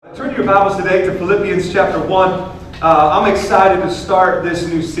Turn your Bibles today to Philippians chapter 1. I'm excited to start this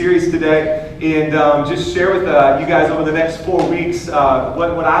new series today and just share with you guys over the next 4 weeks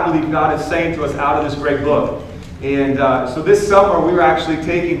what I believe God is saying to us out of this great book. And so this summer we were actually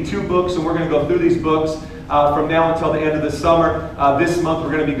taking 2 books and we're going to go through these books from now until the end of the summer. This month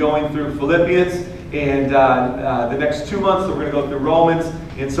we're going to be going through Philippians, and the next 2 months we're going to go through Romans.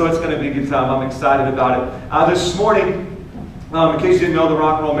 And so it's going to be a good time. I'm excited about it. This morning, in case you didn't know, the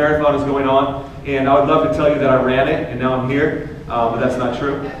Rock and Roll Marathon is going on, and I would love to tell you that I ran it, and now I'm here, but that's not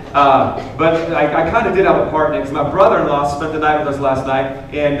true. But I kind of did have a part in it, because my brother-in-law spent the night with us last night,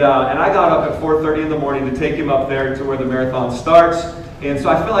 and I got up at 4:30 in the morning to take him up there to where the marathon starts, and so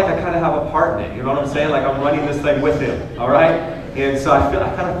I feel like I kind of have a part in it, you know what I'm saying? Like I'm running this thing with him, all right? And so I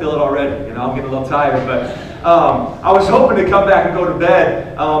kind of feel it already, you know, I'm getting a little tired, but I was hoping to come back and go to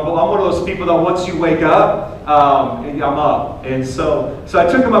bed, but I'm one of those people that once you wake up, I'm up. And so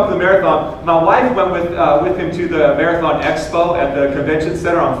I took him up to the marathon. My wife went with him to the Marathon Expo at the convention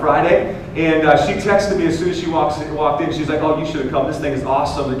center on Friday, and she texted me as soon as she walked in. She's like, "Oh, you should have come. This thing is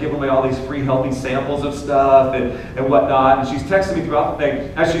awesome. They're giving away all these free healthy samples of stuff and whatnot." And she's texting me throughout the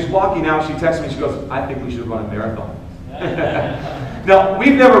thing. As she's walking out, she texts me, she goes, "I think we should run a marathon." Now,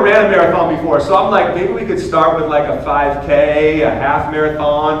 we've never ran a marathon before, so I'm like, maybe we could start with like a 5K, a half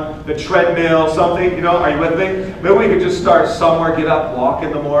marathon, the treadmill, something, you know, are you with me? Maybe we could just start somewhere, get up, walk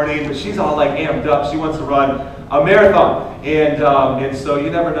in the morning, but she's all like amped up. She wants to run a marathon, and so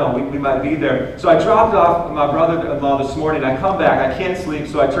you never know, we might be there. So I dropped off my brother-in-law this morning. I come back, I can't sleep,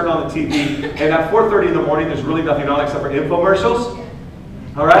 so I turn on the TV, and at 4:30 in the morning, there's really nothing on except for infomercials.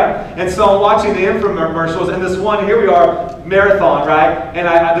 All right, and so I'm watching the infomercials, and this one, here we are, marathon, right? And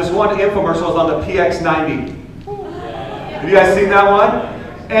this one infomercial is on the PX90. Have you guys seen that one?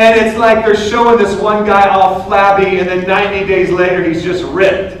 And it's like they're showing this one guy all flabby, and then 90 days later, he's just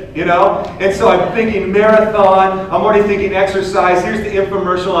ripped, you know? And so I'm thinking marathon, I'm already thinking exercise. Here's the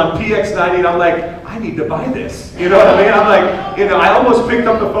infomercial on PX90, and I'm like, I need to buy this. You know what I mean? I'm like, you know, I almost picked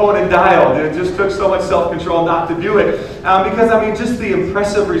up the phone and dialed. And it just took so much self-control not to do it. Because, I mean, just the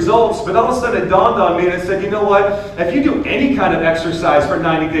impressive results. But all of a sudden it dawned on me and it said, you know what? If you do any kind of exercise for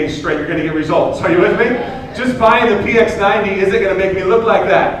 90 days straight, you're going to get results. Are you with me? Just buying the PX90 isn't going to make me look like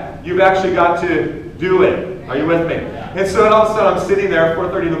that. You've actually got to do it. Are you with me? And so all of a sudden I'm sitting there at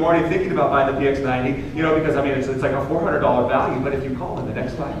 4:30 in the morning thinking about buying the PX90, you know, because, I mean, it's like a $400 value. But if you call in the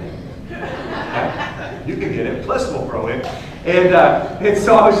next 5 minutes, you can get it, plus we'll throw it. And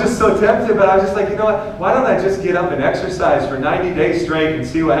so I was just so tempted, but I was just like, you know what, why don't I just get up and exercise for 90 days straight and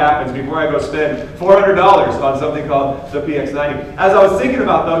see what happens before I go spend $400 on something called the PX90. As I was thinking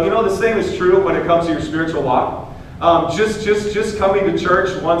about, though, you know, the same is true when it comes to your spiritual walk. Just coming to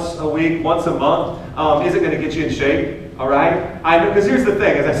church once a week, once a month, isn't going to get you in shape. All right? I know, because here's the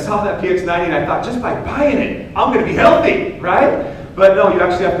thing, as I saw that PX90 and I thought, just by buying it, I'm going to be healthy, right? But no, you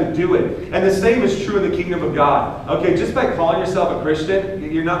actually have to do it. And the same is true in the kingdom of God. Okay, just by calling yourself a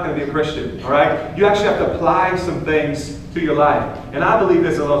Christian, you're not going to be a Christian, all right? You actually have to apply some things to your life. And I believe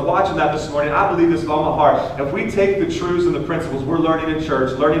this, as I was watching that this morning, I believe this with all my heart. If we take the truths and the principles we're learning in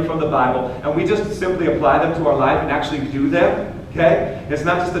church, learning from the Bible, and we just simply apply them to our life and actually do them, okay? It's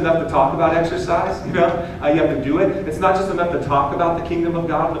not just enough to talk about exercise, you know? You have to do it. It's not just enough to talk about the kingdom of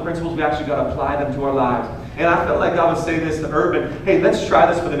God and the principles. We actually got to apply them to our lives. And I felt like God would say this to Urban, hey, let's try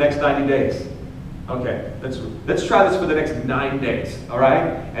this for the next 90 days. Okay, let's try this for the next 9 days, all right?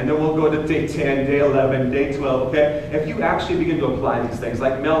 And then we'll go to day 10, day 11, day 12, okay? If you actually begin to apply these things,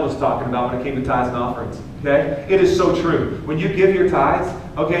 like Mel was talking about when it came to tithes and offerings, okay? It is so true. When you give your tithes,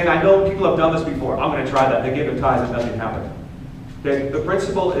 okay, and I know people have done this before. I'm going to try that. They give their tithes and nothing happened. Okay, the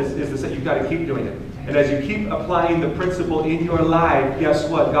principle is the same. You've got to keep doing it. And as you keep applying the principle in your life, guess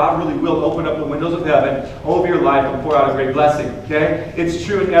what? God really will open up the windows of heaven over your life and pour out a great blessing. Okay? It's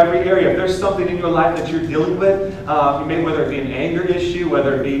true in every area. If there's something in your life that you're dealing with, whether it be an anger issue,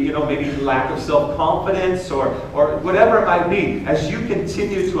 whether it be, you know, maybe lack of self-confidence or whatever it might be, as you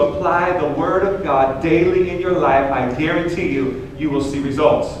continue to apply the Word of God daily in your life, I guarantee you will see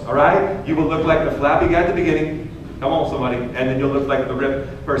results. All right? You will look like the flabby guy at the beginning. Come on, somebody. And then you'll look like the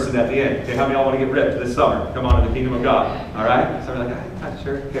ripped person at the end. Okay, how many of y'all want to get ripped this summer? Come on in the kingdom of God. All right? So we're like, I'm not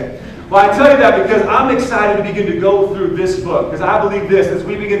sure. Okay. Well, I tell you that because I'm excited to begin to go through this book. Because I believe this, as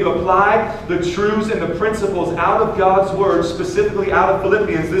we begin to apply the truths and the principles out of God's Word, specifically out of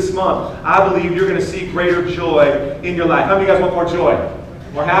Philippians this month, I believe you're going to see greater joy in your life. How many of you guys want more joy?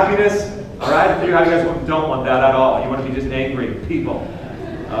 More happiness? All right? If you guys don't want that at all. You want to be just angry people.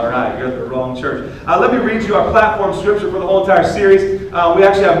 All right, you're at the wrong church. Let me read you our platform scripture for the whole entire series. We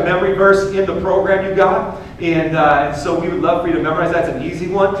actually have a memory verse in the program you got. And so we would love for you to memorize that. It's an easy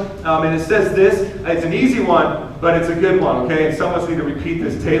one. And it says this. It's an easy one, but it's a good one, okay? And some of us need to repeat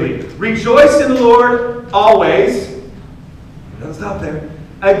this daily. Rejoice in the Lord always. Don't stop there.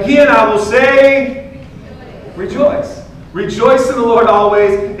 Again, I will say, rejoice. Rejoice in the Lord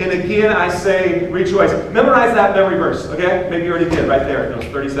always, and again I say rejoice. Memorize that memory verse, okay? Maybe you already did right there in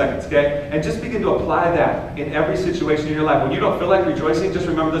those 30 seconds, okay? And just begin to apply that in every situation in your life. When you don't feel like rejoicing, just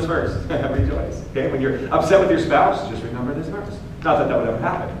remember this verse. Rejoice, okay? When you're upset with your spouse, just remember this verse. Not that that would ever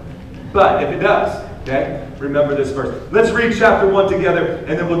happen, but if it does, okay? Remember this verse. Let's read chapter 1 together,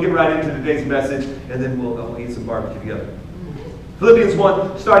 and then we'll get right into today's message, and then we'll eat some barbecue together. Philippians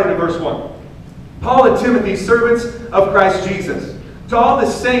 1, starting in verse 1. Paul and Timothy, servants of Christ Jesus, to all the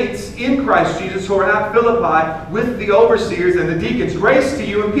saints in Christ Jesus who are at Philippi with the overseers and the deacons, grace to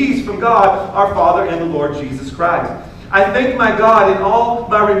you and peace from God our Father and the Lord Jesus Christ. I thank my God in all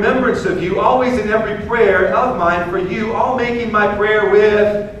my remembrance of you, always in every prayer of mine for you, all making my prayer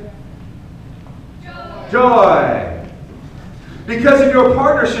with joy. Because of your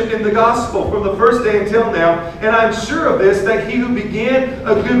partnership in the gospel from the first day until now, and I'm sure of this, that he who began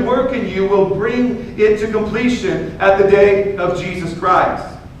a good work in you will bring it to completion at the day of Jesus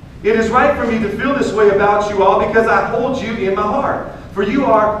Christ. It is right for me to feel this way about you all because I hold you in my heart. For you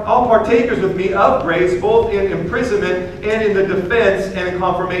are all partakers with me of grace, both in imprisonment and in the defense and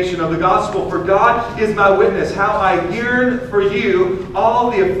confirmation of the gospel. For God is my witness, how I yearn for you with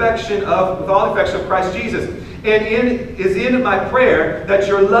all the affection of Christ Jesus. And is in my prayer that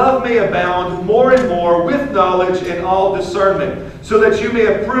your love may abound more and more with knowledge and all discernment, so that you may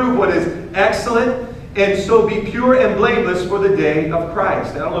approve what is excellent, and so be pure and blameless for the day of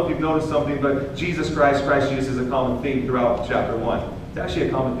Christ. I don't know if you've noticed something, but Jesus Christ, Christ Jesus is a common theme throughout chapter 1. It's actually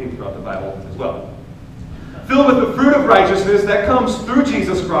a common theme throughout the Bible as well. Filled with the fruit of righteousness that comes through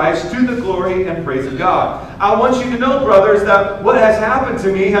Jesus Christ to the glory and praise of God. I want you to know, brothers, that what has happened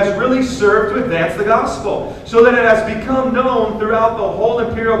to me has really served to advance the gospel, so that it has become known throughout the whole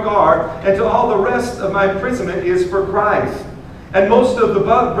imperial guard, and to all the rest of my imprisonment is for Christ. And most of the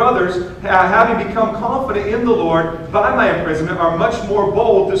brothers, having become confident in the Lord by my imprisonment, are much more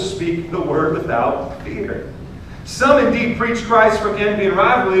bold to speak the word without fear. Some indeed preach Christ from envy and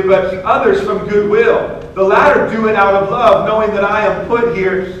rivalry, but others from goodwill. The latter do it out of love, knowing that I am put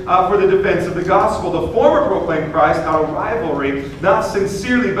here for the defense of the gospel. The former proclaim Christ out of rivalry, not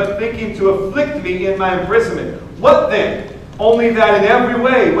sincerely, but thinking to afflict me in my imprisonment. What then? Only that in every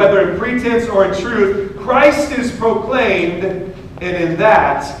way, whether in pretense or in truth, Christ is proclaimed, and in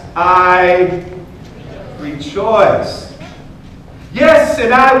that I rejoice. Yes,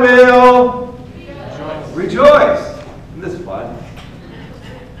 and I will rejoice. Isn't this fun?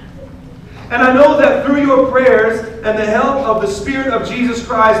 And I know that through your prayers and the help of the Spirit of Jesus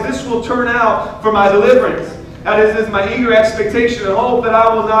Christ, this will turn out for my deliverance. That is my eager expectation and hope that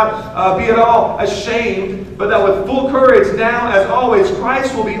I will not be at all ashamed, but that with full courage now, as always,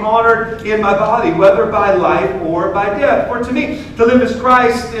 Christ will be honored in my body, whether by life or by death. For to me, to live is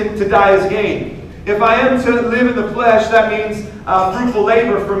Christ and to die is gain. If I am to live in the flesh, that means fruitful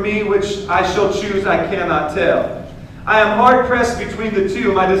labor for me, which I shall choose, I cannot tell. I am hard-pressed between the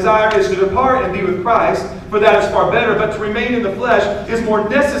two. My desire is to depart and be with Christ, for that is far better, but to remain in the flesh is more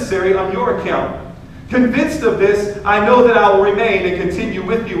necessary on your account. Convinced of this, I know that I will remain and continue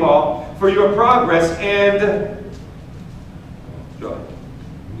with you all for your progress and joy.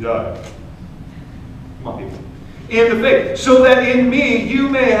 Joy. Come on, people. In the faith, so that in me you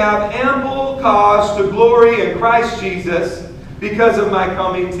may have ample cause to glory in Christ Jesus because of my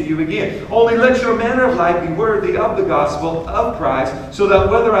coming to you again. Only let your manner of life be worthy of the gospel of Christ, so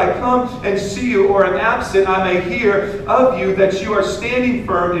that whether I come and see you or am absent, I may hear of you that you are standing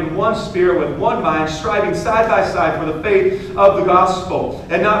firm in one spirit with one mind, striving side by side for the faith of the gospel,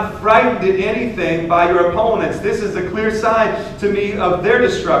 and not frightened in anything by your opponents. This is a clear sign to me of their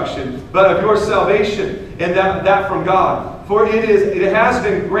destruction, but of your salvation, and that from God. For it has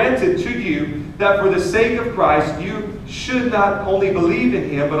been granted to you that for the sake of Christ you should not only believe in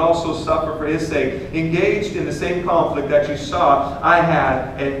him, but also suffer for his sake, engaged in the same conflict that you saw I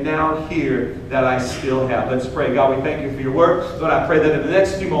had, and now hear that I still have. Let's pray. God, we thank you for your word. Lord, I pray that in the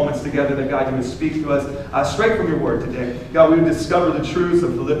next few moments together, that God, you would speak to us straight from your word today. God, we would discover the truths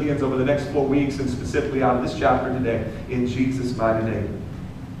of Philippians over the next 4 weeks, and specifically out of this chapter today, in Jesus' mighty name.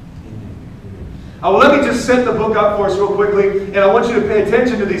 Well, let me just set the book up for us real quickly, and I want you to pay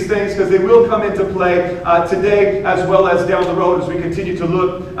attention to these things because they will come into play today as well as down the road as we continue to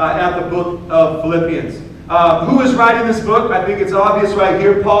look at the book of Philippians. Who is writing this book? I think it's obvious right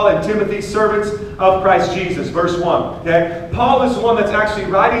here. Paul and Timothy, servants of Christ Jesus, verse 1. Okay? Paul is the one that's actually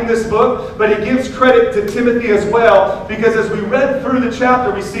writing this book, but he gives credit to Timothy as well, because as we read through the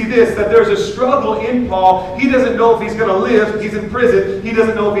chapter, we see this, that there's a struggle in Paul. He doesn't know if he's going to live. He's in prison. He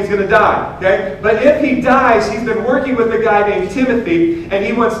doesn't know if he's going to die. Okay? But if he dies, he's been working with a guy named Timothy, and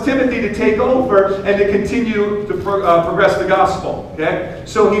he wants Timothy to take over and to continue to progress the gospel. Okay?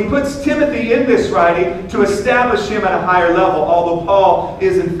 So he puts Timothy in this writing to establish him at a higher level. Although Paul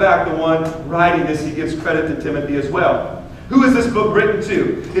is in fact the one writing this, he gives credit to Timothy as well. Who is this book written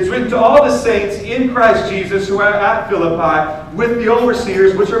to? It's written to all the saints in Christ Jesus who are at Philippi, with the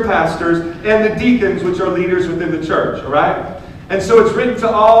overseers, which are pastors, and the deacons, which are leaders within the church. All right? And so it's written to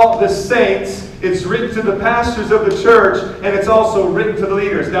all the saints. It's written to the pastors of the church, and it's also written to the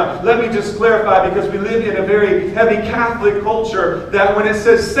leaders. Now, let me just clarify, because we live in a very heavy Catholic culture, that when it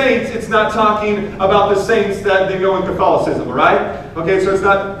says saints, it's not talking about the saints that they know in Catholicism, right? Okay, so it's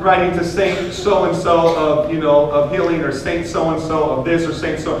not writing to saint so-and-so of, of healing, or saint so-and-so of this, or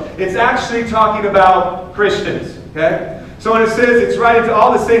saint so. It's actually talking about Christians, okay? So when it says it's writing to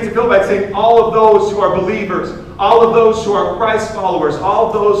all the saints of Philippi, it's saying all of those who are believers, all of those who are Christ followers, all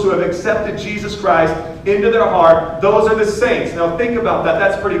of those who have accepted Jesus Christ into their heart, those are the saints. Now think about that.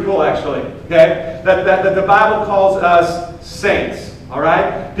 That's pretty cool, actually. Okay? That the Bible calls us saints. All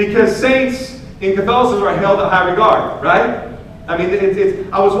right? Because saints in Catholicism are held in high regard, right? I mean,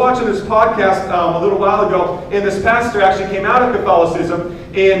 I was watching this podcast a little while ago, and this pastor actually came out of Catholicism,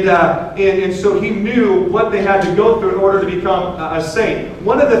 and so he knew what they had to go through in order to become a saint.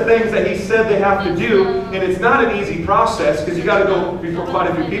 One of the things that he said they have to do, and it's not an easy process, because you got to go before quite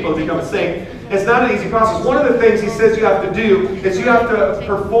a few people to become a saint. It's not an easy process. One of the things he says you have to do is you have to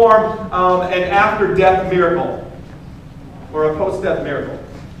perform an after-death miracle, or a post-death miracle.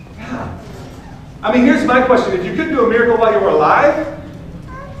 Yeah. I mean, here's my question. If you couldn't do a miracle while you were alive,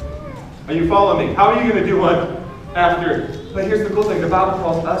 are you following me? How are you going to do one after? But here's the cool thing. The Bible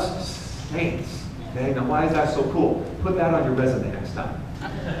calls us saints. Okay, now why is that so cool? Put that on your resume next time.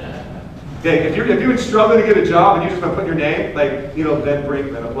 Okay, if you've been struggling to get a job and you just want to put your name, like, Ben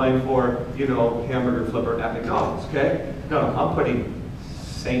Brinkman applying for, hamburger flipper at McDonald's, okay? No, I'm putting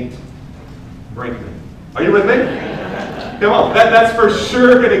Saint Brinkman. Are you with me? Come on, that's for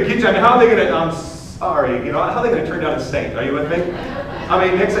sure going to get you. I mean, how are they going to, I'm sorry, how are they going to turn down a saint? Are you with me? I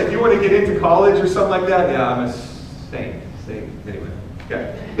mean, next, if you want to get into college or something like that, yeah, I'm a saint. Anyway,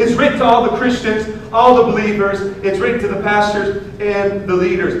 okay. It's written to all the Christians, all the believers. It's written to the pastors and the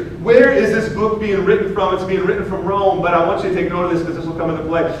leaders. Where is this book being written from? It's being written from Rome, but I want you to take note of this because this will come into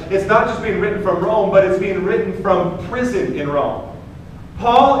play. It's not just being written from Rome, but it's being written from prison in Rome.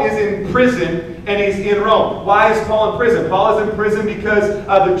 Paul is in prison, and he's in Rome. Why is Paul in prison? Paul is in prison because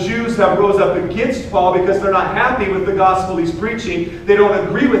the Jews have rose up against Paul because they're not happy with the gospel he's preaching. They don't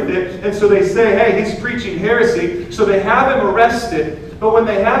agree with it, and so they say, hey, he's preaching heresy. So they have him arrested. But when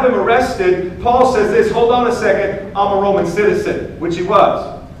they have him arrested, Paul says this, hold on a second, I'm a Roman citizen, which he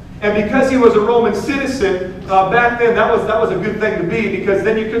was. And because he was a Roman citizen, back then that was a good thing to be, because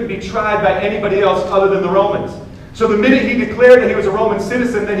then you couldn't be tried by anybody else other than the Romans. So the minute he declared that he was a Roman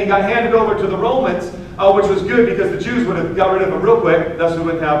citizen, then he got handed over to the Romans, which was good because the Jews would have got rid of him real quick. Thus we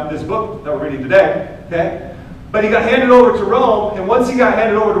wouldn't have this book that we're reading today. Okay? But he got handed over to Rome, and once he got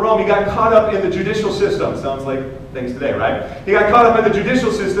handed over to Rome, he got caught up in the judicial system. Sounds like things today, right? He got caught up in the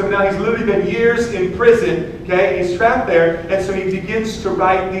judicial system. Now he's literally been years in prison. Okay? He's trapped there, and so he begins to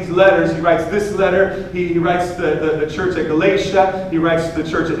write these letters. He writes this letter. He writes the church at Galatia. He writes the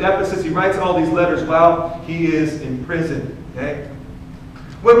church at Ephesus. He writes all these letters while he is in prison. Okay?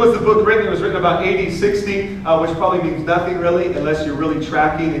 When was the book written? It was written about AD 60, which probably means nothing really, unless you're really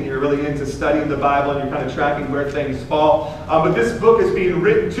tracking and you're really into studying the Bible and you're kind of tracking where things fall. But this book is being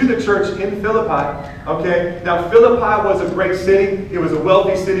written to the church in Philippi. Okay? Now, Philippi was a great city. It was a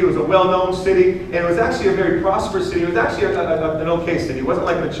wealthy city. It was a well-known city. And it was actually a very prosperous city. It was actually an okay city. It wasn't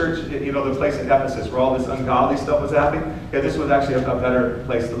like the church, the place in Ephesus where all this ungodly stuff was happening. Okay, this was actually a better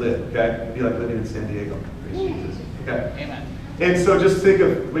place to live. Okay? It'd be like living in San Diego. Praise Jesus. Okay? Amen. And so just think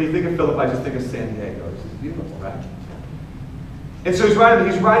of, when you think of Philippi, just think of San Diego. It's just beautiful, right? And so he's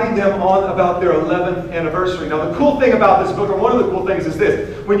writing them on about their 11th anniversary. Now the cool thing about this book, or one of the cool things is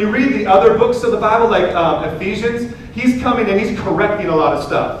this. When you read the other books of the Bible, like Ephesians, he's coming and he's correcting a lot of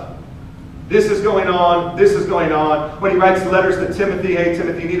stuff. This is going on, this is going on. When he writes letters to Timothy, hey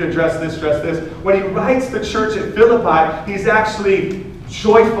Timothy, you need to address this, address this. When he writes the church at Philippi, he's actually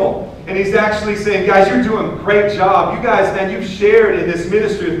joyful. And he's actually saying, guys, you're doing a great job. You guys, man, you've shared in this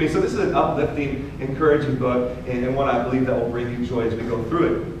ministry with me. So this is an uplifting, encouraging book, and one I believe that will bring you joy as we go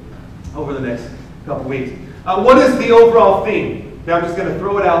through it over the next couple weeks. What is the overall theme? Okay, I'm just going to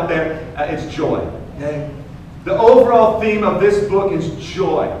throw it out there. It's joy. Okay? The overall theme of this book is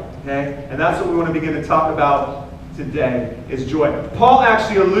joy. Okay? And that's what we want to begin to talk about today, is joy. Paul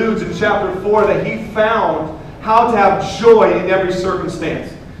actually alludes in chapter 4 that he found how to have joy in every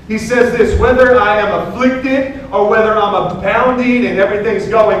circumstance. He says this: whether I am afflicted or whether I'm abounding and everything's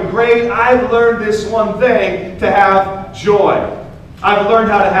going great, I've learned this one thing, to have joy. I've learned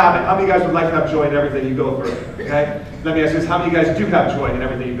how to have it. How many of you guys would like to have joy in everything you go through? Okay? Let me ask you this: how many of you guys do have joy in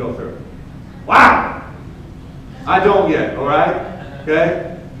everything you go through? Wow! I don't yet, alright?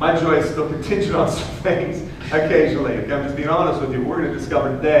 Okay? My joy is still contingent on some things occasionally. Okay? I'm just being honest with you. We're going to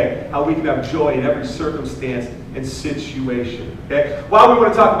discover today how we can have joy in every circumstance and situation. Okay? Why do we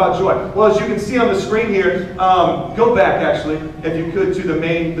want to talk about joy? Well, as you can see on the screen here, go back actually, if you could, to the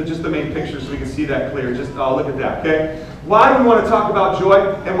main picture so we can see that clear. Just look at that. Okay? Why do we want to talk about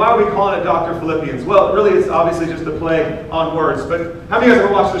joy, and why are we calling it Dr. Phillipians? Well, really, it's obviously just a play on words. But how many of you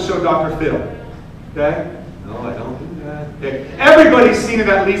guys ever watched the show Dr. Phil? Okay? No, I don't do that. Okay. Everybody's seen it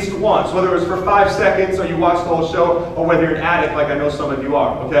at least once, whether it was for 5 seconds or you watched the whole show, or whether you're an addict like I know some of you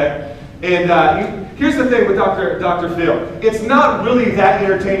are. Okay? And here's the thing with Dr. Phil. It's not really that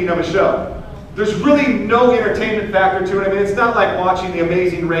entertaining of a show. There's really no entertainment factor to it. I mean, it's not like watching The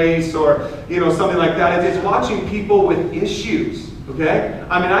Amazing Race or, something like that. It's watching people with issues, okay?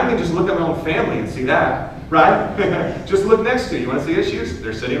 I mean, I can just look at my own family and see that, right? Just look next to you. You want to see issues?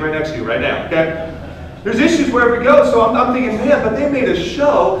 They're sitting right next to you right now, okay? There's issues wherever we go, so I'm thinking, man, but they made a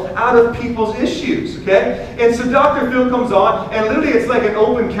show out of people's issues, okay? And so Dr. Phil comes on, and literally it's like an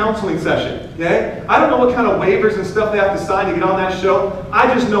open counseling session, okay? I don't know what kind of waivers and stuff they have to sign to get on that show.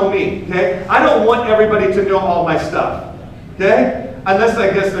 I just know me, okay? I don't want everybody to know all my stuff, okay? Unless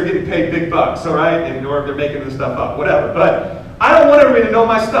I guess they're getting paid big bucks, all right? Or they're making this stuff up, whatever. But I don't want everybody to know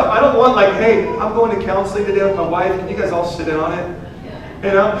my stuff. I don't want like, hey, I'm going to counseling today with my wife. Can you guys all sit in on it?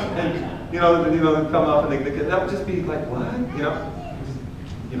 And they come up and that would just be like, what?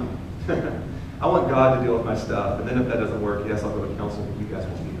 I want God to deal with my stuff, and then if that doesn't work, yes, I'll go to counseling, but you guys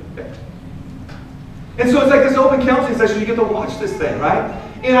won't be okay. And so it's like this open counseling session. You get to watch this thing, right?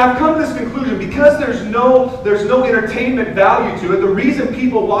 And I've come to this conclusion, because there's no entertainment value to it. The reason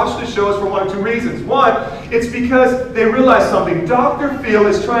people watch the show is for one of two reasons. One, it's because they realize something. Dr. Phil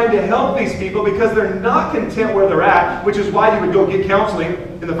is trying to help these people because they're not content where they're at, which is why you would go get counseling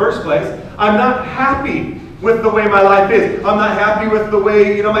in the first place. I'm not happy with the way my life is. I'm not happy with the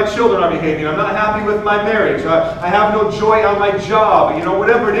way my children are behaving. I'm not happy with my marriage. I have no joy on my job.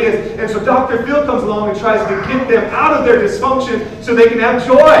 Whatever it is. And so Dr. Phil comes along and tries to get them out of their dysfunction so they can have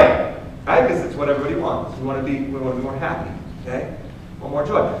joy, right? Because it's what everybody wants. We want to be more happy. Okay, want more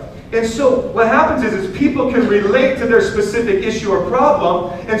joy. And so what happens is people can relate to their specific issue or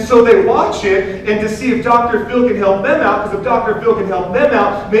problem, and so they watch it and to see if Dr. Phil can help them out, because if Dr. Phil can help them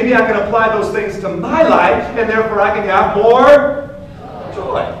out, maybe I can apply those things to my life, and therefore I can have more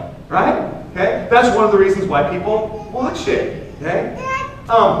joy, right? Okay? That's one of the reasons why people watch it, okay?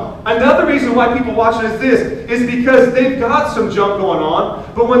 Another reason why people watch it is because they've got some junk going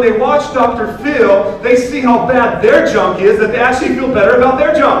on, but when they watch Dr. Phil, they see how bad their junk is, that they actually feel better about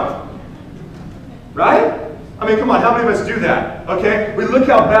their junk. Right? I mean, come on, how many of us do that? Okay? We look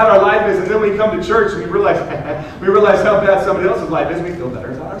how bad our life is, and then we come to church and we realize how bad somebody else's life is, and we feel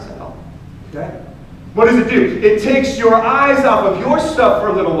better about ourselves. Okay? What does it do? It takes your eyes off of your stuff for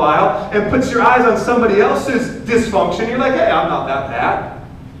a little while and puts your eyes on somebody else's dysfunction. You're like, hey, I'm not that bad.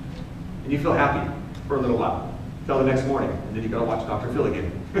 And you feel happy for a little while. Until the next morning. And then you go watch Dr. Phil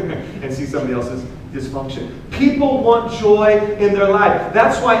again and see somebody else's dysfunction. People want joy in their life.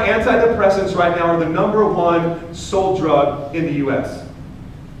 That's why antidepressants right now are the #1 sold drug in the U.S.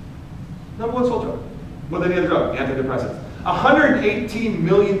 #1 sold drug. More than any other drug, antidepressants. 118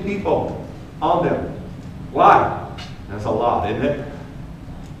 million people on them. Why? That's a lot, isn't it?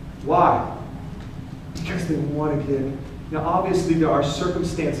 Why? Because they want to get... Now, obviously, there are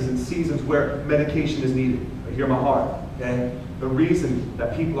circumstances and seasons where medication is needed. I hear my heart, okay? The reason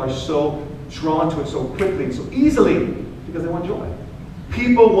that people are so drawn to it so quickly and so easily, because they want joy.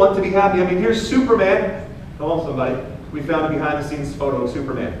 People want to be happy. I mean, here's Superman. Come on, somebody. We found a behind-the-scenes photo of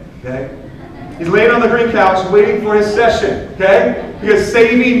Superman, okay? He's laying on the green couch waiting for his session, okay? Because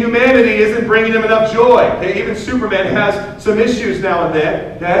saving humanity isn't bringing him enough joy. Okay? Even Superman has some issues now and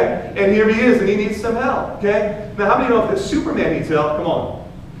then, okay? And here he is, and he needs some help, okay? Now, how many know if Superman needs help? Come on.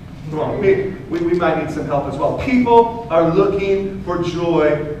 Come on. We might need some help as well. People are looking for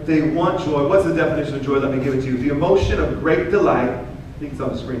joy. They want joy. What's the definition of joy? Let me give it to you. The emotion of great delight. I think it's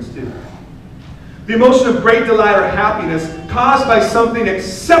on the screens too. The emotion of great delight or happiness caused by something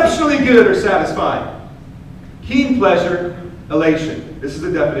exceptionally good or satisfying. Keen pleasure, elation. This is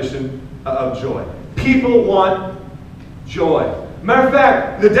the definition of joy. People want joy. Matter of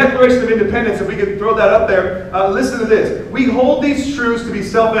fact, the Declaration of Independence, if we could throw that up there, listen to this. We hold these truths to be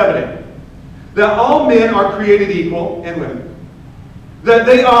self-evident, that all men are created equal, and women, that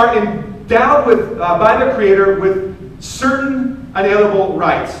they are endowed with, by their Creator with certain unalienable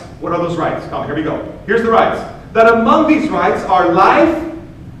rights. What are those rights? Come, here we go. Here's the rights. That among these rights are life.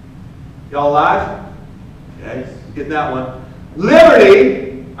 Y'all alive? Okay, getting that one.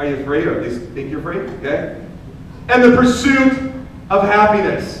 Liberty. Are you free, or at least think you're free? Okay. And the pursuit of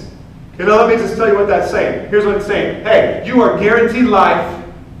happiness. You know, let me just tell you what that's saying. Here's what it's saying. Hey, you are guaranteed life.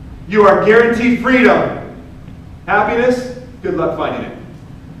 You are guaranteed freedom. Happiness, good luck finding it.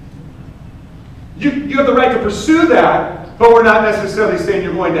 You have the right to pursue that, but we're not necessarily saying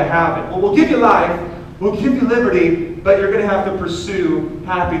you're going to have it. Well, we'll give you life, we'll give you liberty, but you're going to have to pursue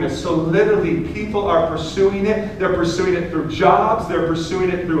happiness. So literally, people are pursuing it. They're pursuing it through jobs. They're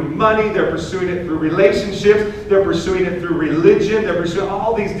pursuing it through money. They're pursuing it through relationships. They're pursuing it through religion. They're pursuing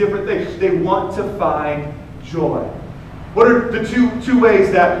all these different things. They want to find joy. What are the two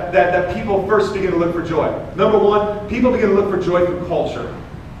ways that people first begin to look for joy? Number one, people begin to look for joy through culture.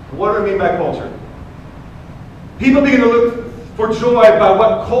 What do I mean by culture? People begin to look for joy by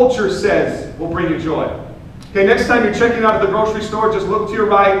what culture says will bring you joy. Okay, next time you're checking out at the grocery store, just look to your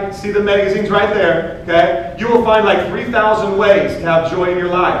right, see the magazines right there, okay? You will find like 3,000 ways to have joy in your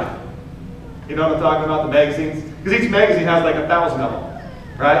life. You know what I'm talking about, the magazines? Because each magazine has like 1,000 of them,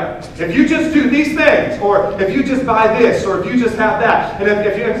 right? If you just do these things, or if you just buy this, or if you just have that, and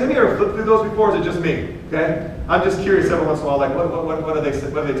if you, has anybody ever flipped through those before, or is it just me, okay? I'm just curious every once in a while, like, what are they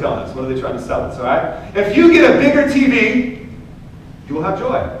telling us? What are they trying to sell us, all right? If you get a bigger TV, you will have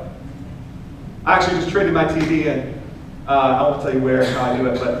joy. I actually just traded my TV in. I won't tell you where and how I do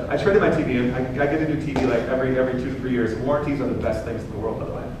it, but I traded my TV in. I get a new TV like every 2 to 3 years. Warranties are the best things in the world, by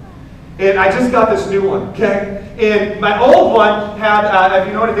the way. And I just got this new one, okay? And my old one had, if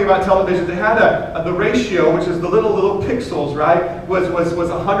you know anything about television, they had the ratio, which is the little pixels, right, was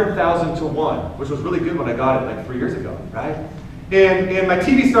 100,000 to 1, which was really good when I got it like 3 years ago, right? And my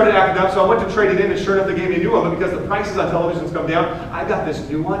TV started acting up, so I went to trade it in, and sure enough, they gave me a new one. But because the prices on televisions come down, I got this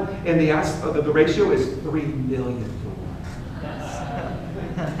new one, and the ratio is 3 million to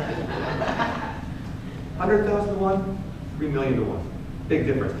 1. 100,000 to 1, 3 million to 1. Big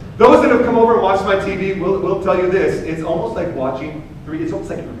difference. Those that have come over and watched my TV will tell you this. It's almost like watching it's almost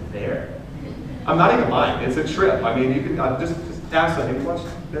like you're there. I'm not even lying. It's a trip. I mean, you can just ask them. Have you watched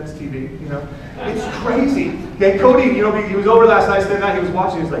Ben's TV? You know, it's crazy. Okay, Cody, you know, he was over last night. He was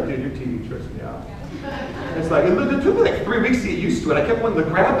watching. He's like, dude, your TV trips me out. It's like, it took me like 3 weeks to get used to it. I kept wanting to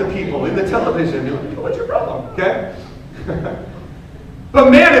grab the people in the television. You're like, what's your problem? Okay. But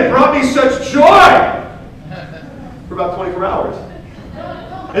man, it brought me such joy for about 24 hours.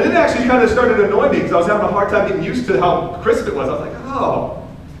 And then it actually kind of started annoying me because I was having a hard time getting used to how crisp it was. I was like, oh,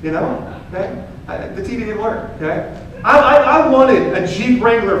 you know, okay? The TV didn't work, okay? I wanted a Jeep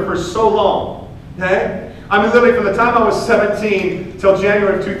Wrangler for so long, okay? I mean, literally from the time I was 17 till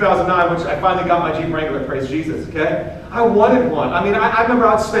January of 2009, which I finally got my Jeep Wrangler, praise Jesus, okay? I wanted one. I mean, I remember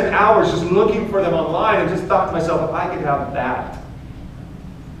I'd spend hours just looking for them online and just thought to myself, if I could have that,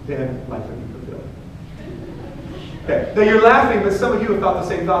 then life would be fulfilled. Okay, now you're laughing, but some of you have thought the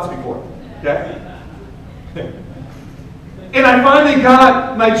same thoughts before, okay? And I finally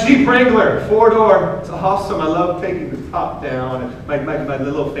got my Jeep Wrangler, 4-door. It's awesome. I love taking the top down. And my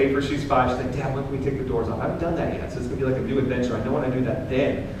little favorite, she's 5. She's like, Dad, when can we take the doors off? I haven't done that yet, so it's going to be like a new adventure. I know when I do that,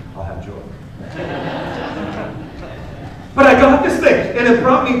 then I'll have joy. But I got this thing, and it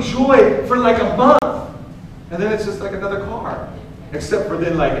brought me joy for like a month. And then it's just like another car. Except for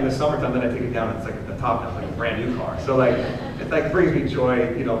then, like in the summertime, then I take it down, and it's like at the top now, it's like a brand new car. So like, it like brings me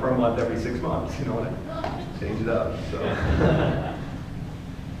joy, you know, for a month every 6 months, you know what I mean? Change it up. So.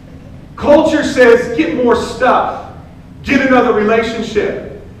 Culture says, get more stuff. Get another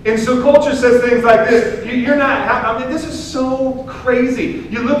relationship. And so culture says things like this. You're not happy. I mean, this is so crazy.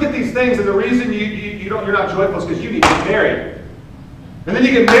 You look at these things, and the reason you're not joyful is because you need to get married. And then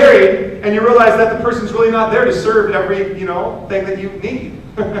you get married, and you realize that the person's really not there to serve every, you know, thing that you need.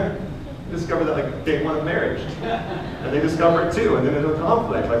 You discover that like day one of marriage. And they discover it too, and then there's a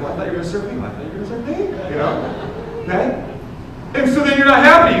conflict. Like, well, I thought you were going to serve me. I thought you were going to serve me. You know? Okay? And so then you're not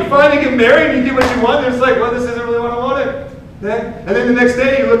happy. You finally get married, and you get what you want, and it's like, well, this isn't really what I wanted. Okay? And then the next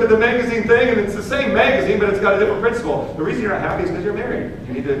day, you look at the magazine thing, and it's the same magazine, but it's got a different principle. The reason you're not happy is because you're married.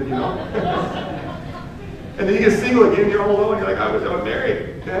 You need to, you know. And then you get single again, you're all alone, you're like, I wish I was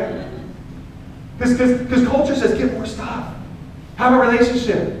married. Okay? Because culture says, get more stuff. Have a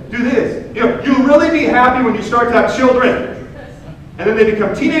relationship. Do this. You know, you'll really be happy when you start to have children. And then they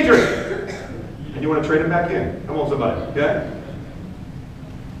become teenagers. And you want to trade them back in. Come on, somebody. Okay?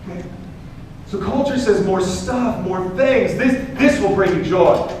 Okay. So culture says more stuff, more things. This will bring you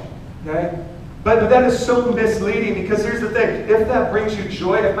joy. Okay? But that is so misleading, because here's the thing. If that brings you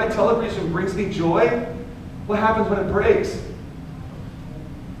joy, if my television brings me joy, what happens when it breaks?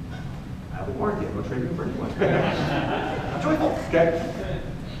 I have a warranty. I'm going to trade it for anyone. I'm joyful. Okay?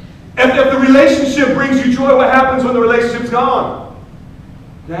 If the relationship brings you joy, what happens when the relationship's gone?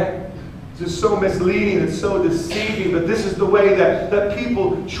 Okay? It's just so misleading and so deceiving, but this is the way that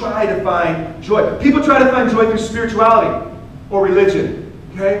people try to find joy. People try to find joy through spirituality or religion.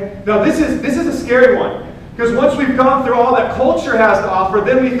 Okay? Now this is a scary one, because once we've gone through all that culture has to offer,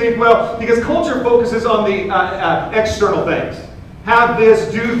 then we think, well, because culture focuses on the external things. Have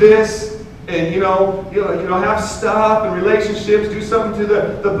this, do this, and have stuff and relationships, do something to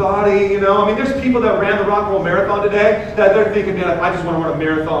the body. I mean, there's people that ran the Rock and Roll Marathon today that they're thinking, man, I just want to run a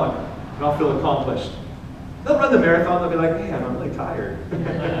marathon and I'll feel accomplished. They'll run the marathon, they'll be like, man, I'm really tired.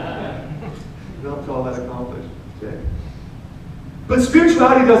 They don't feel all that accomplished. Okay. But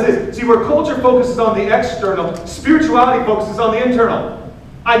spirituality does this. See, where culture focuses on the external, spirituality focuses on the internal.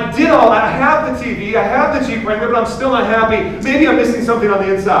 I have the TV, I have the Jeep Wrangler, but I'm still not happy. Maybe I'm missing something on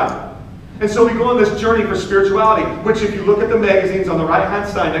the inside. And so we go on this journey for spirituality, which if you look at the magazines on the right-hand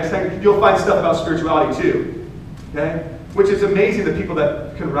side, next time, you'll find stuff about spirituality too. Okay? Which is amazing, the people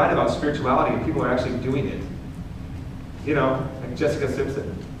that can write about spirituality and people are actually doing it. Like Jessica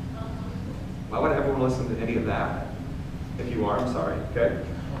Simpson. Why would everyone listen to any of that? If you are, I'm sorry. Okay?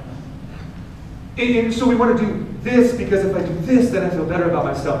 And so we want to do this, because if I do this, then I feel better about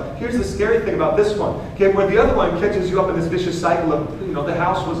myself. Here's the scary thing about this one. Okay, where the other one catches you up in this vicious cycle of, the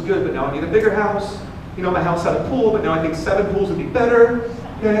house was good, but now I need a bigger house. My house had a pool, but now I think 7 pools would be better.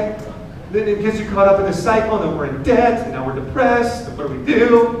 Okay? Then it gets you caught up in this cycle, and then we're in debt, and now we're depressed, and what do we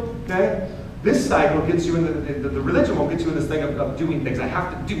do? Okay? This cycle gets you in the religion will get you in this thing of doing things. I have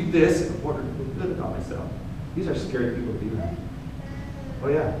to do this in order to feel good about myself. These are scary people to be around. Oh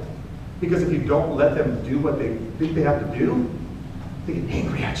yeah. Because if you don't let them do what they think they have to do, they get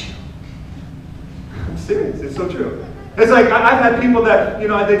angry at you. I'm serious. It's so true. It's like I've had people that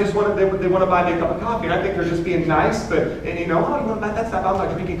they just want to buy me a cup of coffee, and I think they're just being nice, but you want to buy that stuff? I'm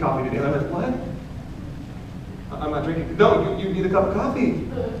not drinking coffee today. And I'm like, what? I'm not drinking. No, you need a cup of coffee.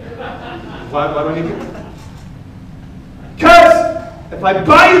 Why do I need it? Because if I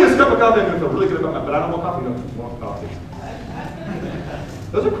buy you this cup of coffee, I'm going to feel really good about it. But I don't want coffee. No, I want coffee.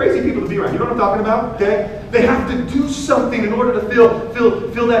 Those are crazy people to be around. You know what I'm talking about? Okay? They have to do something in order to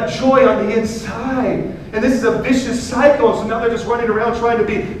feel that joy on the inside. And this is a vicious cycle. So now they're just running around trying to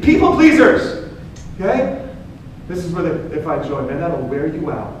be people pleasers. Okay? This is where they find joy. Man, that'll wear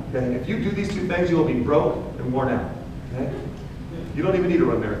you out. Okay? If you do these two things, you will be broke and worn out. Okay? You don't even need to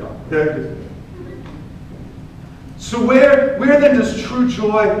run a marathon. Okay? So where then does true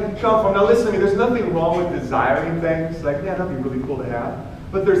joy come from? Now listen to me, there's nothing wrong with desiring things. Like, yeah, that'd be really cool to have.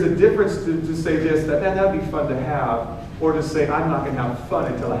 But there's a difference to say this, that man, that'd be fun to have, or to say, I'm not going to have fun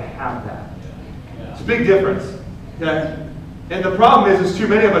until I have that. It's a big difference. Okay? And the problem is too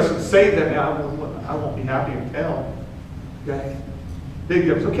many of us say that, man, I won't be happy until. Okay? Big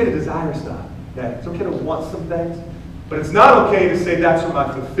difference. It's okay to desire stuff. Okay? It's okay to want some things. But it's not okay to say that's where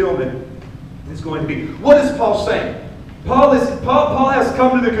my fulfillment is going to be. What is Paul saying? Paul has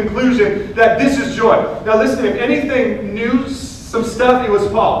come to the conclusion that this is joy. Now listen, if anything knew some stuff, it was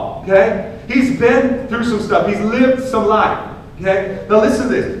Paul. Okay? He's been through some stuff. He's lived some life. Okay? Now listen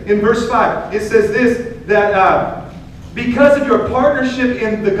to this. In verse 5, it says this, that because of your partnership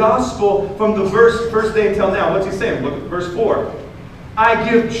in the gospel from the first day until now. What's he saying? Look at verse 4. I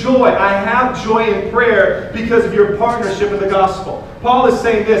give joy. I have joy in prayer because of your partnership in the gospel. Paul is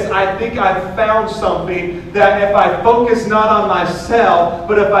saying this, I think I've found something that if I focus not on myself,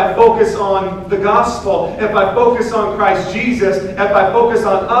 but if I focus on the gospel, if I focus on Christ Jesus, if I focus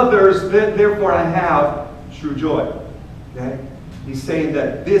on others, then therefore I have true joy. Okay? He's saying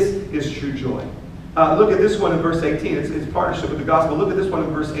that this is true joy. Look at this one in verse 18. It's partnership with the gospel. Look at this one in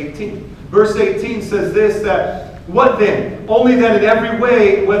verse 18. Verse 18 says this, that what then? Only that in every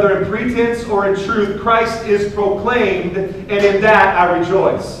way, whether in pretense or in truth, Christ is proclaimed, and in that I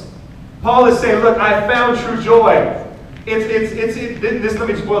rejoice. Paul is saying, look, I found true joy. Let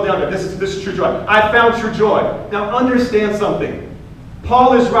me just boil down to this is true joy. I found true joy. Now understand something.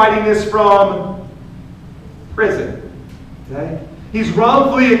 Paul is writing this from prison. Okay? He's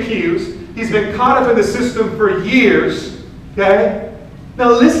wrongfully accused. He's been caught up in the system for years. Okay?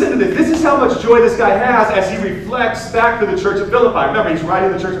 Now listen to this. This is how much joy this guy has as he reflects back to the church of Philippi. Remember, he's writing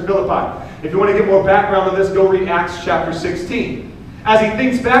to the church of Philippi. If you want to get more background on this, go read Acts chapter 16. As he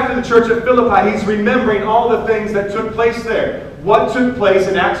thinks back to the church at Philippi, he's remembering all the things that took place there. What took place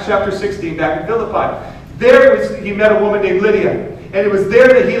in Acts chapter 16 back in Philippi? He met a woman named Lydia. And it was there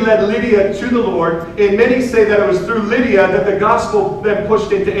that he led Lydia to the Lord. And many say that it was through Lydia that the gospel then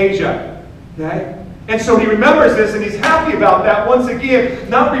pushed into Asia. Okay? And so he remembers this and he's happy about that. Once again,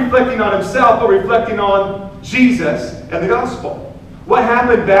 not reflecting on himself, but reflecting on Jesus and the gospel. What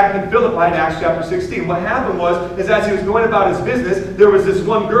happened back in Philippi in Acts chapter 16? What happened was, as he was going about his business, there was this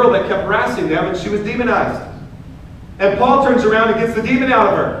one girl that kept harassing them, and she was demonized. And Paul turns around and gets the demon out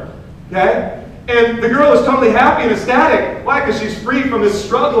of her. Okay? And the girl is totally happy and ecstatic. Why? Because she's free from this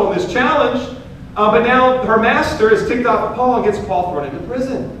struggle and this challenge. But now her master is ticked off at Paul and gets Paul thrown into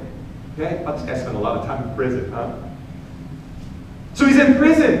prison. Okay? This guy spent a lot of time in prison, huh? So he's in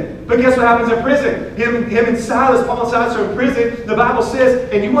prison. But guess what happens in prison? Him and Silas, Paul and Silas are in prison. The Bible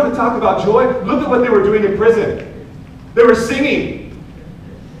says, and you want to talk about joy? Look at what they were doing in prison. They were singing.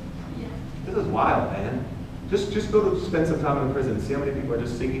 This is wild, man. Just go to spend some time in prison and see how many people are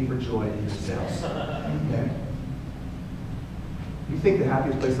just singing for joy in themselves. Okay? You think the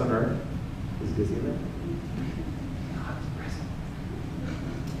happiest place on earth is Disneyland?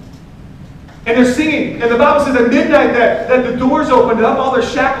 And they're singing. And the Bible says at midnight that the doors opened up, all their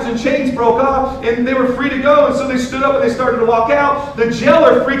shackles and chains broke off, and they were free to go. And so they stood up and they started to walk out. The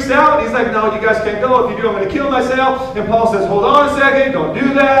jailer freaks out. He's like, no, you guys can't go. If you do, I'm going to kill myself. And Paul says, hold on a second. Don't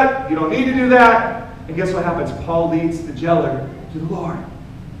do that. You don't need to do that. And guess what happens? Paul leads the jailer to the Lord.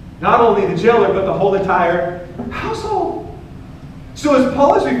 Not only the jailer, but the whole entire household. So as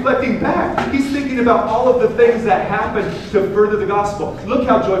Paul is reflecting back, he's thinking about all of the things that happened to further the gospel. Look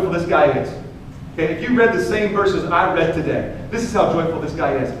how joyful this guy is. Okay, if you read the same verses I read today, this is how joyful this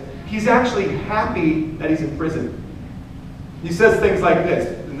guy is. He's actually happy that he's in prison. He says things like this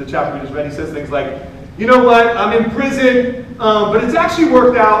in the chapter we just read. He says things like, you know what, I'm in prison, but it's actually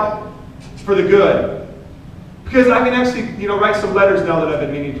worked out for the good. Because I can actually, write some letters now that I've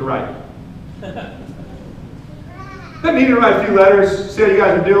been meaning to write. I've been meaning to write a few letters, see how you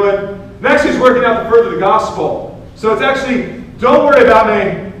guys are doing. And actually it's working out to further the gospel. So it's actually, don't worry about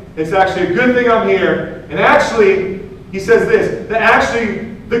me. It's actually a good thing I'm here. And actually, he says this, that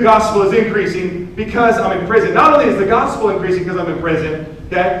actually the gospel is increasing because I'm in prison. Not only is the gospel increasing because I'm in prison,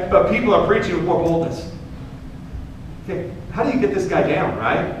 okay, but people are preaching with more boldness. Okay, how do you get this guy down,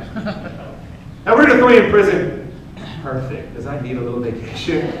 right? Now we're going to throw you in prison. Perfect, because I need a little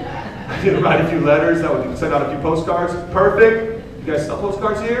vacation. I need to write a few letters. I would send out a few postcards. Perfect. You guys sell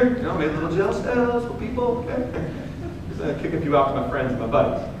postcards here? Made a little jail cells for people. Okay. Just going to kick a few out to my friends and my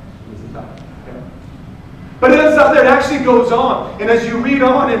buddies. Okay. But it doesn't stop there. It actually goes on. And as you read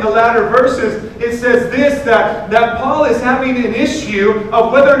on in the latter verses, it says this, that Paul is having an issue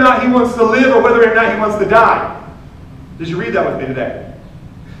of whether or not he wants to live or whether or not he wants to die. Did you read that with me today?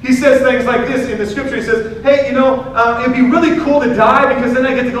 He says things like this in the scripture. He says, hey, it'd be really cool to die because then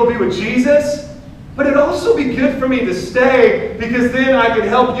I get to go be with Jesus. But it'd also be good for me to stay because then I could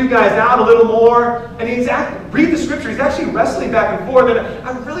help you guys out a little more. And read the scripture. He's actually wrestling back and forth. And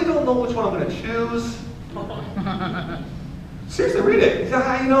I really don't know which one I'm going to choose. Seriously, read it. He's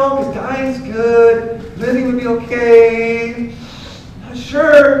like, because dying's good. Living would be okay. Not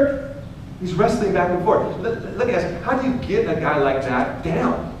sure. He's wrestling back and forth. Let me ask, how do you get a guy like that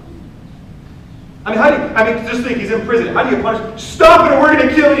down? Just think, he's in prison. How do you punish him? Stop it or we're going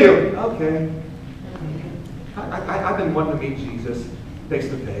to kill you. Okay. I've been wanting to meet Jesus face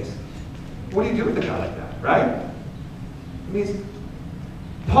to face. What do you do with a guy like that, right?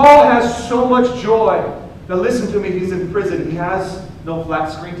 Paul has so much joy. Now listen to me, he's in prison. He has no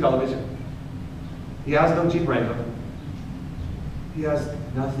flat screen television. He has no Jeep Wrangler. He has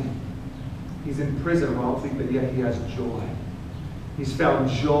nothing. He's in prison wrongfully, but yet he has joy. He's found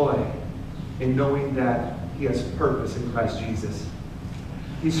joy in knowing that he has purpose in Christ Jesus.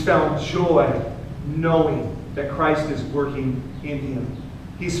 He's found joy knowing that Christ is working in him.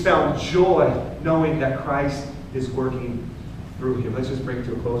 He's found joy knowing that Christ is working through him. Let's just bring it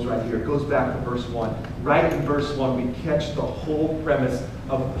to a close right here. It goes back to verse 1. Right in verse 1, we catch the whole premise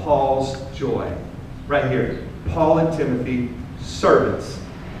of Paul's joy. Right here. Paul and Timothy, servants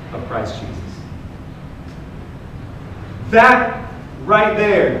of Christ Jesus. That right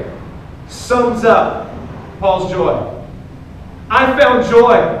there sums up Paul's joy. I found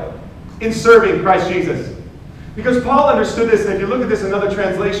joy in serving Christ Jesus. Because Paul understood this, and if you look at this in another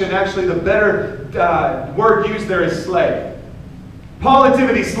translation, actually the better word used there is slave. Paul and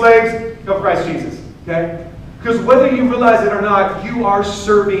Timothy, slaves of Christ Jesus. Okay? Because whether you realize it or not, you are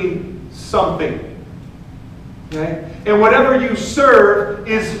serving something. Okay? And whatever you serve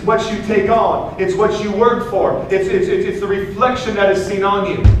is what you take on. It's what you work for. It's the reflection that is seen on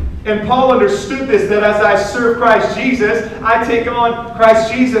you. And Paul understood this, that as I serve Christ Jesus, I take on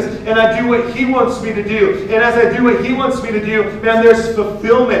Christ Jesus, and I do what He wants me to do. And as I do what He wants me to do, man, there's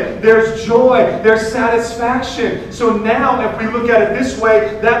fulfillment, there's joy, there's satisfaction. So now, if we look at it this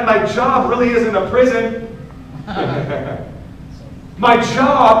way, that my job really isn't a prison. My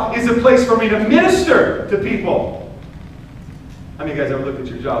job is a place for me to minister to people. How many of you guys ever looked at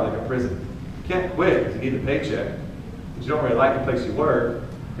your job like a prison? You can't quit because you need a paycheck. But you don't really like the place you work.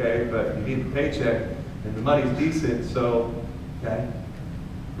 Okay, but you need the paycheck, and the money's decent, so, okay.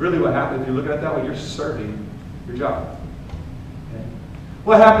 Really what happens, if you look at it that way, you're serving your job. Okay?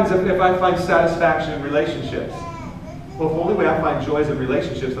 What happens if I find satisfaction in relationships? Well, the only way I find joy is in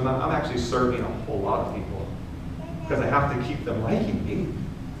relationships, and I'm actually serving a whole lot of people. Because I have to keep them liking me.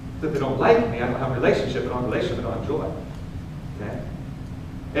 If they don't like me, I don't have a relationship, and on a relationship, I don't have joy. Okay?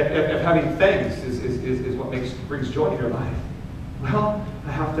 If having things is what brings joy in your life, well,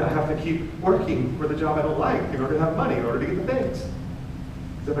 I have to keep working for the job I don't like in order to have money, in order to get the things.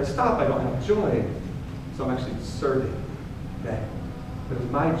 Because if I stop, I don't have joy. So I'm actually serving. Okay? But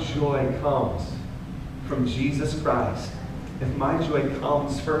if my joy comes from Jesus Christ, if my joy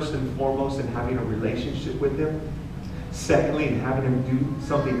comes first and foremost in having a relationship with Him, secondly, in having Him do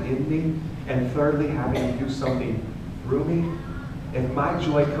something in me, and thirdly, having Him do something through me, if my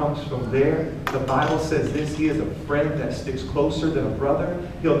joy comes from there, the Bible says this: He is a friend that sticks closer than a brother.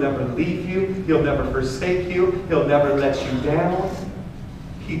 He'll never leave you. He'll never forsake you. He'll never let you down.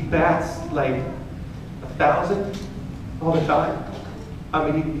 He bats like 1,000 all the time.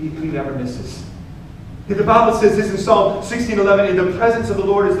 I mean, he never misses. The Bible says this in Psalm 16:11, in the presence of the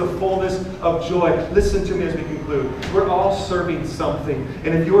Lord is the fullness of joy. Listen to me as we conclude. We're all serving something.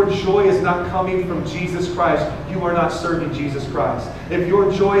 And if your joy is not coming from Jesus Christ, you are not serving Jesus Christ. If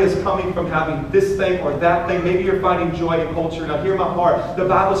your joy is coming from having this thing or that thing, maybe you're finding joy in culture. Now hear my heart. The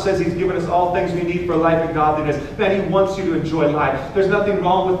Bible says He's given us all things we need for life and godliness. Man, He wants you to enjoy life. There's nothing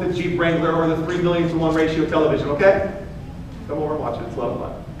wrong with the Jeep Wrangler or the 3,000,000-to-1 ratio television, okay? Come over and watch it. It's a lot of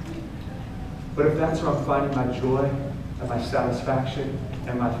fun. But if that's where I'm finding my joy and my satisfaction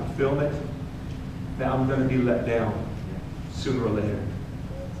and my fulfillment, then I'm going to be let down sooner or later.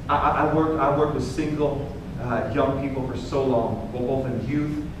 I work with single young people for so long, both in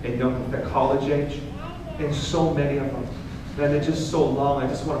youth and young people at college age, and so many of them. And they're just so long. I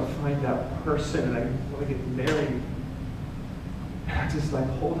just want to find that person, and I want to get married. And I just like,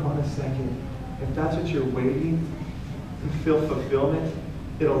 hold on a second. If that's what you're waiting to feel fulfillment,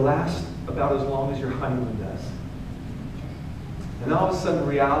 it'll last about as long as your honeymoon does. And all of a sudden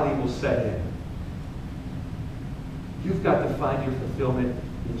reality will set in. You've got to find your fulfillment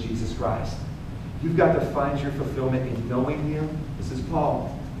in Jesus Christ. You've got to find your fulfillment in knowing Him. This is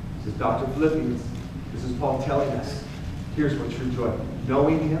Paul. This is Dr. Phillipians. This is Paul telling us. Here's what true joy.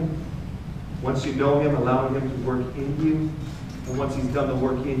 Knowing Him. Once you know Him, allowing Him to work in you. And once He's done the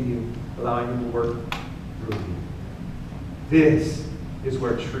work in you, allowing Him to work through you. This is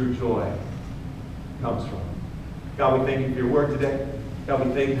where true joy comes from. God, we thank You for Your word today. God,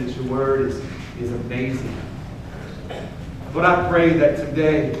 we thank You that Your word is amazing. But I pray that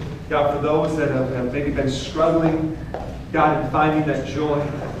today, God, for those that have maybe been struggling, God, in finding that joy,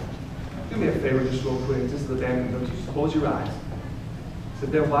 do me a favor just real quick, just the band, just close your eyes. So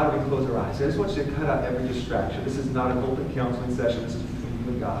then why do we close our eyes? I just want you to cut out every distraction. This is not an open counseling session. This is between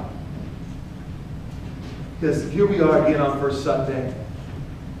you and God. Because here we are again on First Sunday.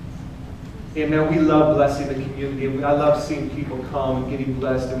 And man, we love blessing the community. And I love seeing people come and getting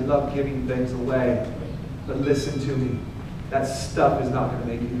blessed. And we love giving things away. But listen to me. That stuff is not going to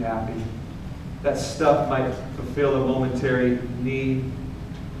make you happy. That stuff might fulfill a momentary need.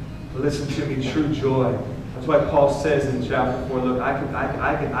 But listen to me, true joy. That's why Paul says in chapter 4, look,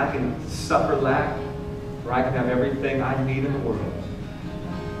 I can suffer lack, or I can have everything I need in the world.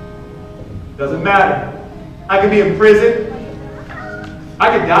 Doesn't matter. I can be in prison.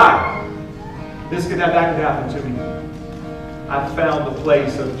 I could die. That could happen to me. I found the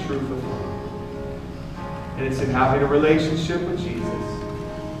place of true fulfillment. And it's in having a relationship with Jesus.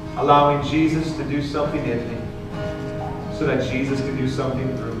 Allowing Jesus to do something in me. So that Jesus can do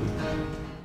something through me.